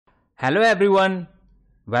Hello everyone,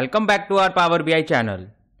 welcome back to our Power BI channel.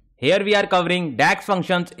 Here we are covering DAX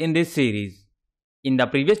functions in this series. In the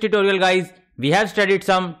previous tutorial guys, we have studied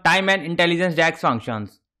some time and intelligence DAX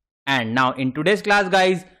functions. And now in today's class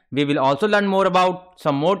guys, we will also learn more about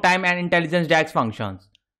some more time and intelligence DAX functions.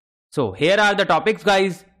 So here are the topics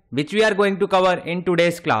guys, which we are going to cover in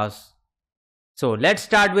today's class. So let's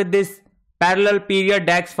start with this parallel period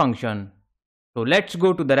DAX function. So let's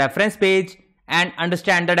go to the reference page and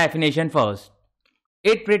understand the definition first.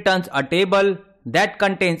 It returns a table that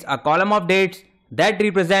contains a column of dates that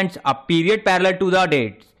represents a period parallel to the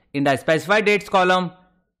dates in the specified dates column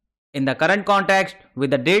in the current context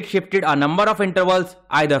with the date shifted a number of intervals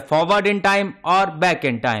either forward in time or back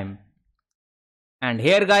in time. And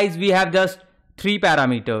here guys we have just three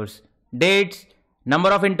parameters: dates,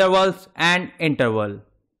 number of intervals and interval.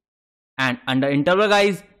 And under interval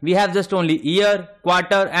guys, we have just only year,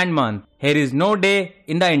 quarter and month. Here is no day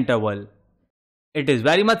in the interval. It is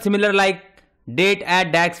very much similar like date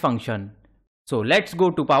add DAX function. So let's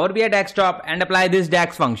go to Power BI desktop and apply this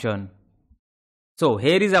DAX function. So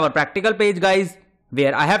here is our practical page guys,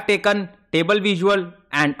 where I have taken table visual,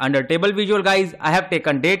 and under table visual guys, I have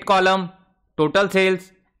taken date column, total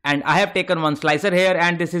sales, and I have taken one slicer here,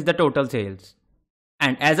 and this is the total sales.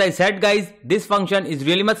 And as I said guys, this function is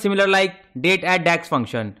really much similar like date add DAX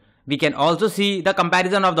function. We can also see the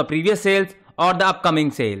comparison of the previous sales or the upcoming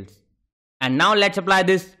sales. And now let's apply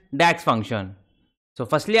this DAX function. So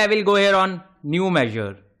firstly I will go here on new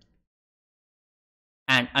measure.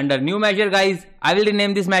 And under new measure guys, I will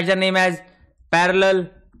rename this measure name as parallel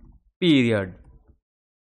period.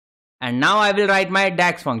 And now I will write my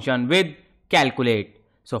DAX function with calculate.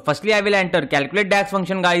 So firstly I will enter calculate DAX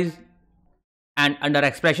function guys. And under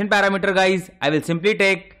expression parameter guys, I will simply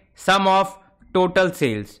take sum of total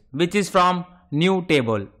sales, which is from new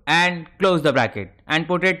table, and close the bracket and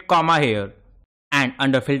put it comma here. And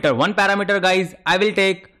under filter one parameter guys, I will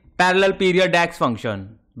take parallel period DAX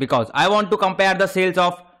function because I want to compare the sales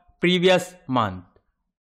of previous month.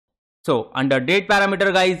 So under date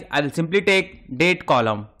parameter guys, I will simply take date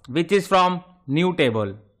column, which is from new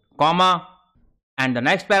table, comma, and the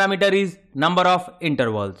next parameter is number of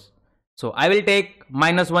intervals. So I will take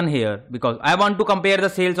 -1 here because I want to compare the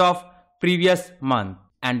sales of previous month.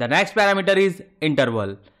 And the next parameter is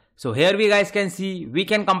interval. So here we guys can see we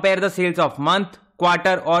can compare the sales of month,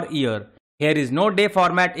 quarter or year. Here is no day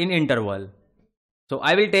format in interval. So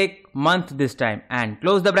I will take month this time and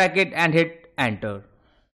close the bracket and hit enter.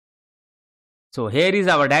 So here is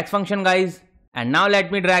our DAX function guys. And now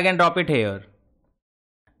let me drag and drop it here.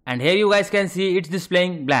 And here you guys can see it's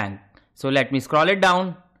displaying blank. So let me scroll it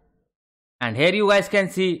down. And here you guys can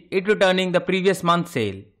see it returning the previous month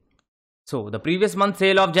sale. So the previous month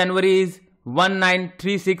sale of January is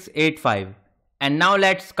 193685. And now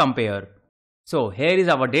let's compare. So here is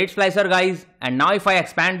our date slicer guys. And now if I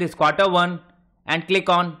expand this quarter one and click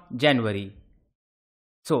on January.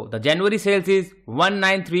 So the January sales is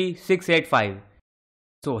 193685.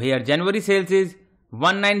 So here January sales is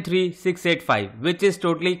 193685, which is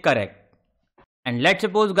totally correct. And let's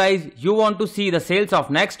suppose guys you want to see the sales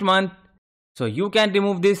of next month. So you can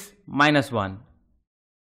remove this -1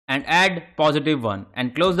 and add +1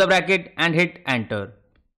 and close the bracket and hit enter.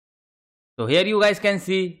 So here you guys can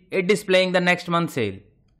see it displaying the next month sale.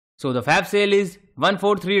 So the Feb sale is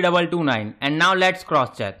 143229, and now let's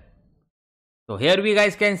cross check. So here we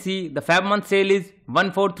guys can see the Feb month sale is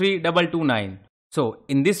 143229. So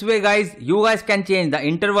in this way guys, you guys can change the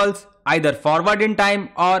intervals either forward in time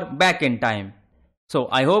or back in time. So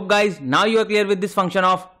I hope guys now you are clear with this function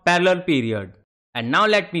of parallel period. And now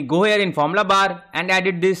let me go here in formula bar and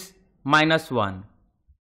edit this -1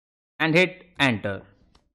 and hit enter.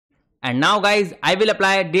 And now guys I will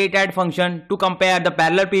apply date add function to compare the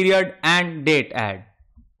parallel period and date add.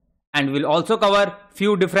 And we'll also cover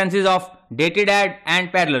few differences of dated add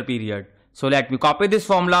and parallel period. So let me copy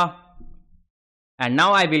this formula. And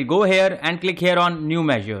now I will go here and click here on new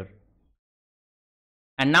measure.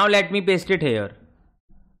 And now let me paste it here.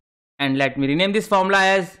 And let me rename this formula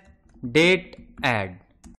as date add.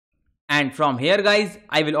 And from here guys,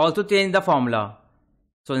 I will also change the formula.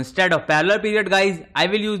 So instead of parallel period guys, I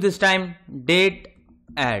will use this time date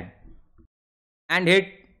add and hit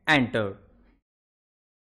enter.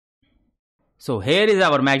 So here is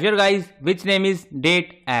our measure guys, which name is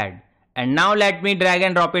date add. And now let me drag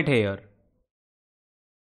and drop it here.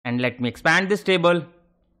 And let me expand this table.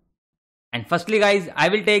 And firstly guys, I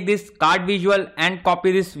will take this card visual and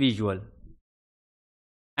copy this visual.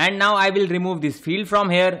 And now I will remove this field from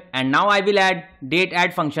here, and now I will add date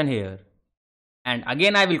add function here. And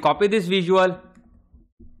again I will copy this visual,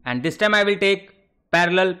 and this time I will take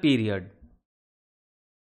parallel period.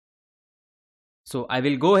 So I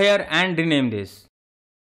will go here and rename this.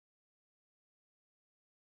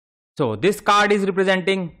 So this card is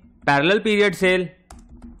representing parallel period sale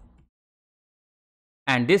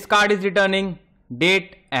and this card is returning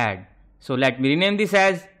date add. So let me rename this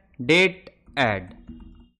as date add.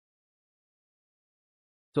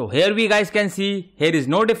 So here we guys can see here is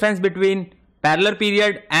no difference between parallel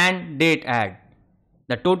period and date add.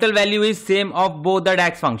 The total value is same of both the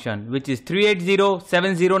DAX function, which is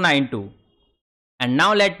 3807092. And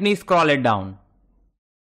now let me scroll it down.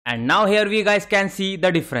 And now here we guys can see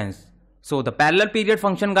the difference. So the parallel period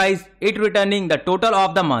function guys, it returning the total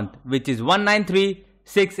of the month, which is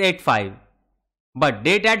 193685. But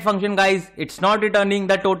date add function guys, it's not returning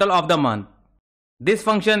the total of the month. This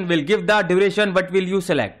function will give the duration what will you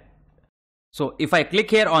select. So if I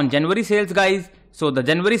click here on January sales guys, so the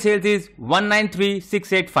January sales is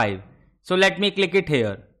 193685. So let me click it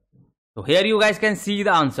here. So here you guys can see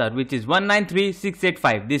the answer, which is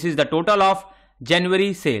 193685. This is the total of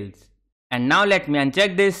January sales. And now let me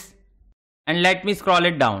uncheck this and let me scroll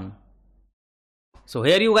it down. So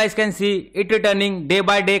here you guys can see it returning day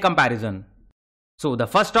by day comparison. So the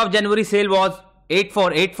 1st of January sale was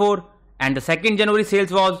 8484 and the 2nd January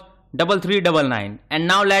sales was 3399. And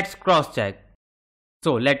now let's cross check.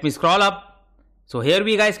 So let me scroll up. So here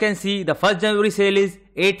we guys can see the 1st January sale is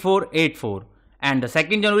 8484 and the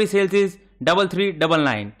 2nd January sales is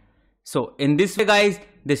 3399. So in this way guys,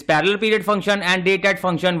 this parallel period function and date add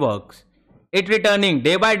function works. It returning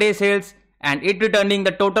day by day sales and it returning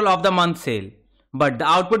the total of the month sale. But the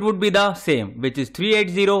output would be the same, which is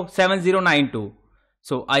 3807092.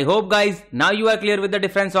 So I hope guys now you are clear with the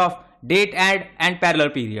difference of date add and parallel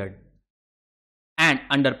period. And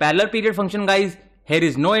under parallel period function guys, here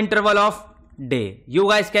is no interval of day. You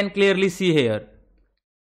guys can clearly see here.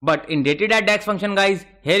 But in dated add DAX function guys,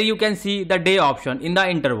 here you can see the day option in the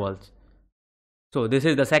intervals. So this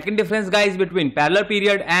is the second difference guys between parallel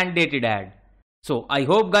period and dated add. So I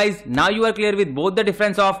hope guys now you are clear with both the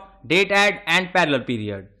difference of date add and parallel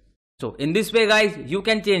period. So in this way guys, you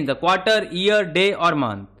can change the quarter, year, day or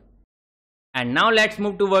month. And now let's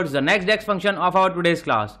move towards the next DAX function of our today's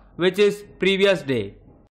class, which is previous day.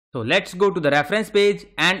 So let's go to the reference page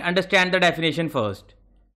and understand the definition first.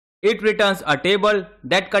 It returns a table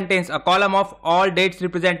that contains a column of all dates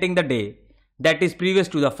representing the day that is previous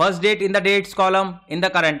to the first date in the dates column in the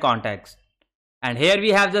current context. And here we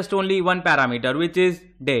have just only one parameter, which is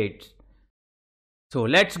dates. So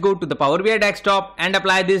let's go to the Power BI desktop and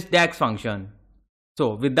apply this DAX function.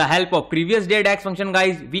 So with the help of previous day DAX function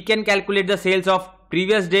guys, we can calculate the sales of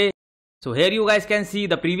previous day. So here you guys can see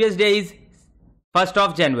the previous day is 1st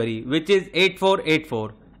of January, which is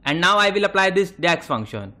 8484. And now I will apply this DAX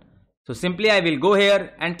function. So simply I will go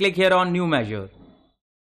here and click here on new measure.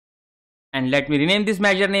 And let me rename this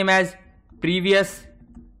measure name as previous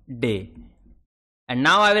day. And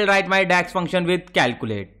now I will write my DAX function with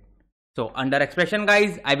calculate. So under expression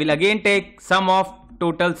guys, I will again take sum of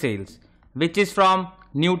total sales, which is from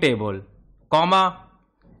new table, comma,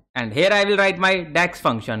 and here I will write my DAX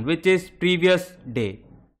function, which is previous day.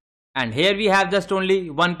 And here we have just only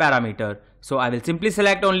one parameter. So I will simply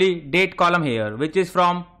select only date column here, which is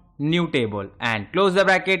from new table, and close the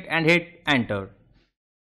bracket and hit enter.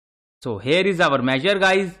 So here is our measure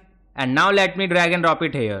guys, and now let me drag and drop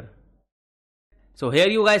it here. So here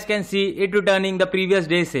you guys can see it returning the previous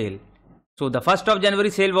day sale. So the 1st of January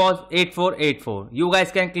sale was 8484. You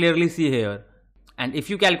guys can clearly see here. And if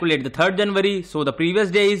you calculate the 3rd January, so the previous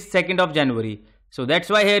day is 2nd of January. So that's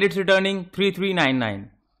why here it's returning 3399.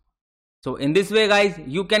 So in this way guys,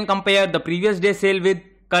 you can compare the previous day sale with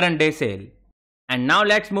current day sale. And now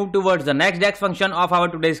let's move towards the next DAX function of our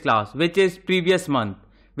today's class, which is previous month,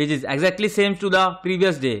 which is exactly same to the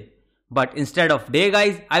previous day. But instead of day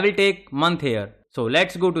guys, I will take month here. So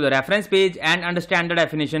let's go to the reference page and understand the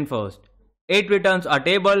definition first. It returns a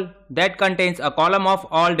table that contains a column of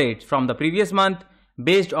all dates from the previous month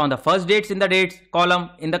based on the first dates in the dates column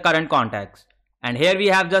in the current context. And here we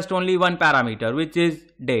have just only one parameter, which is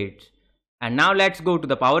dates. And now let's go to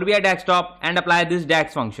the Power BI desktop and apply this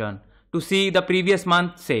DAX function to see the previous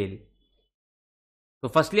month sale. So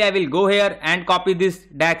firstly I will go here and copy this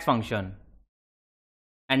DAX function.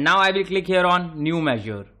 And now I will click here on new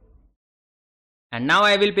measure. And now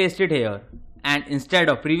I will paste it here. And instead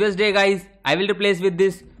of previous day guys, I will replace with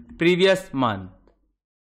this previous month.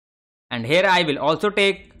 And here I will also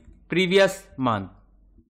take previous month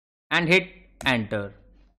and hit enter.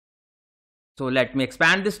 So let me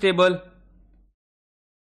expand this table.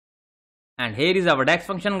 And here is our DAX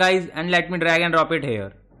function guys, and let me drag and drop it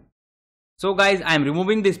here. So guys, I am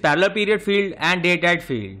removing this parallel period field and date at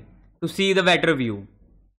field to see the better view.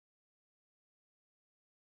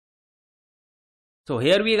 So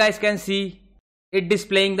here we guys can see it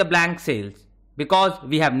displaying the blank sales because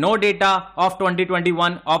we have no data of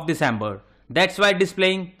 2021 of December. That's why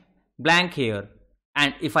displaying blank here.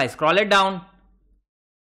 And if I scroll it down,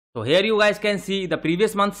 so here you guys can see the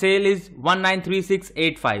previous month sale is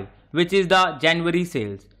 193685, which is the January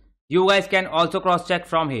sales. You guys can also cross check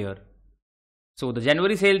from here. So the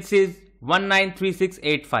January sales is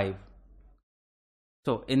 193685.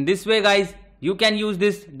 So in this way guys, you can use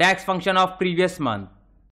this DAX function of previous month.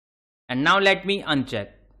 And now let me uncheck.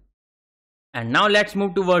 And now let's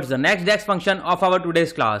move towards the next DAX function of our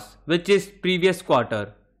today's class, which is previous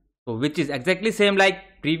quarter. So which is exactly same like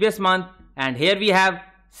previous month, and here we have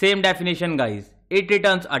same definition guys. It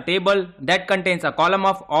returns a table that contains a column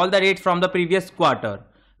of all the dates from the previous quarter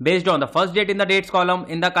based on the first date in the dates column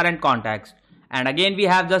in the current context. And again we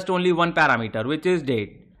have just only one parameter, which is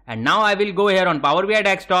date. And now I will go here on Power BI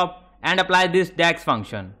desktop and apply this DAX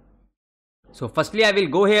function. So firstly I will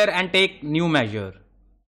go here and take new measure.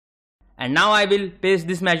 And now I will paste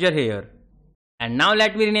this measure here. And now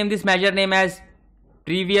let me rename this measure name as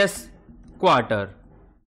previous quarter.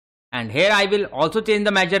 And here I will also change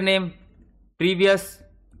the measure name previous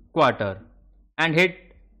quarter and hit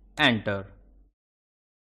enter.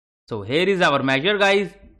 So here is our measure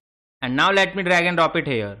guys. And now let me drag and drop it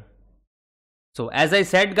here. So as I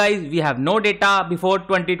said guys, we have no data before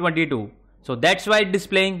 2022. So that's why it's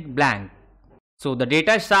displaying blank. So the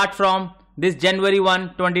data starts from this January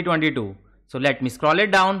 1, 2022. So let me scroll it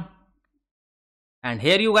down. And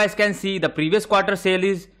here you guys can see the previous quarter sale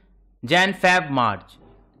is Jan, Feb, March.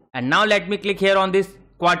 And now let me click here on this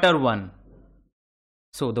quarter 1.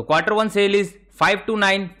 So the quarter 1 sale is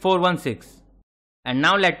 529416. And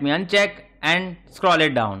now let me uncheck and scroll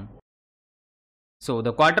it down. So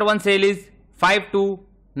the quarter 1 sale is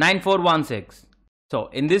 529416. So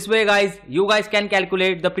in this way guys, you guys can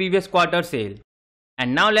calculate the previous quarter sale.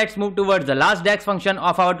 And now let's move towards the last DAX function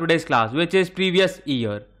of our today's class, which is previous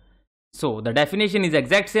year. So the definition is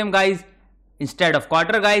exact same guys. Instead of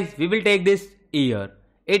quarter guys, we will take this year.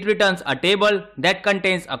 It returns a table that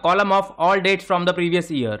contains a column of all dates from the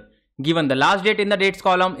previous year, given the last date in the dates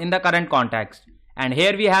column in the current context. And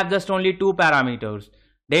here we have just only two parameters,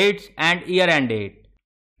 dates and year and date.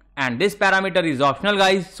 And this parameter is optional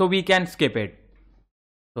guys, so we can skip it.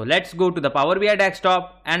 So let's go to the Power BI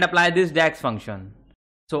desktop and apply this DAX function.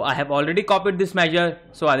 So I have already copied this measure,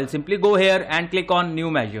 so I will simply go here and click on new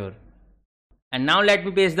measure. And now let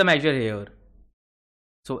me paste the measure here.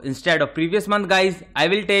 So instead of previous month guys, I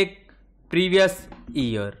will take previous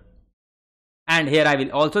year. And here I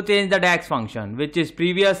will also change the DAX function, which is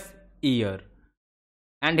previous year.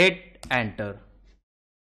 And hit enter.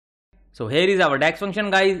 So here is our DAX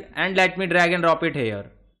function guys, and let me drag and drop it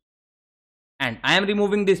here. And I am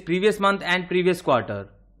removing this previous month and previous quarter.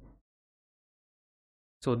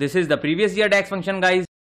 So this is the previous year DAX function guys.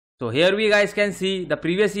 So here we guys can see the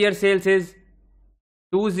previous year sales is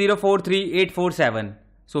 2043847.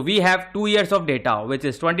 So we have 2 years of data, which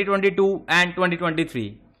is 2022 and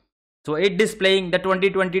 2023. So it displaying the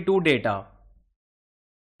 2022 data.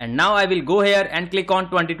 And now I will go here and click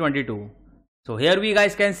on 2022. So here we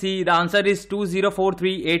guys can see the answer is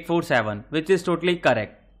 2043847, which is totally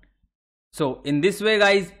correct. So in this way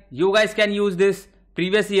guys, you guys can use this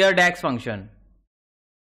previous year DAX function.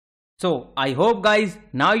 So I hope guys,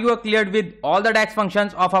 now you are cleared with all the DAX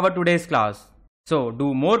functions of our today's class. So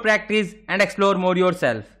do more practice and explore more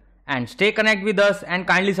yourself, and stay connected with us and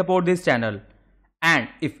kindly support this channel. And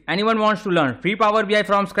if anyone wants to learn free Power BI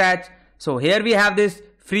from scratch, so here we have this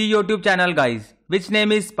free YouTube channel guys, which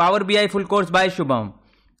name is Power BI Full Course by Shubham.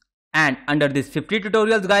 And under this 50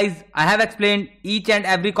 tutorials guys, I have explained each and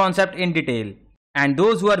every concept in detail. And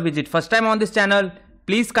those who are visit first time on this channel,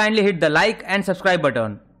 please kindly hit the like and subscribe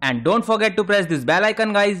button. And don't forget to press this bell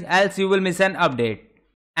icon guys, else you will miss an update.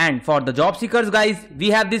 And for the job seekers guys,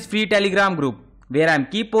 we have this free Telegram group where I am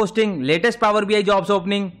keep posting latest Power BI jobs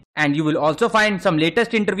opening, and you will also find some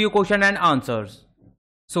latest interview question and answers.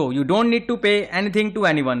 So you don't need to pay anything to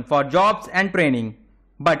anyone for jobs and training.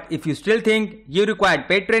 But if you still think you require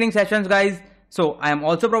paid training sessions guys, so I am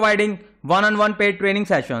also providing one-on-one paid training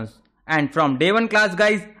sessions. And from day 1 class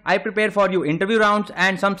guys, I prepare for you interview rounds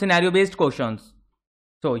and some scenario based questions.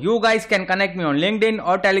 So you guys can connect me on LinkedIn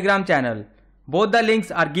or Telegram channel. Both the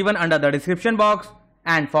links are given under the description box.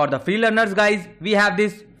 And for the free learners guys, we have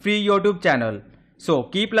this free YouTube channel. So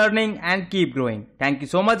keep learning and keep growing. Thank you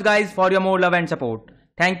so much guys for your more love and support.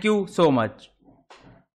 Thank you so much.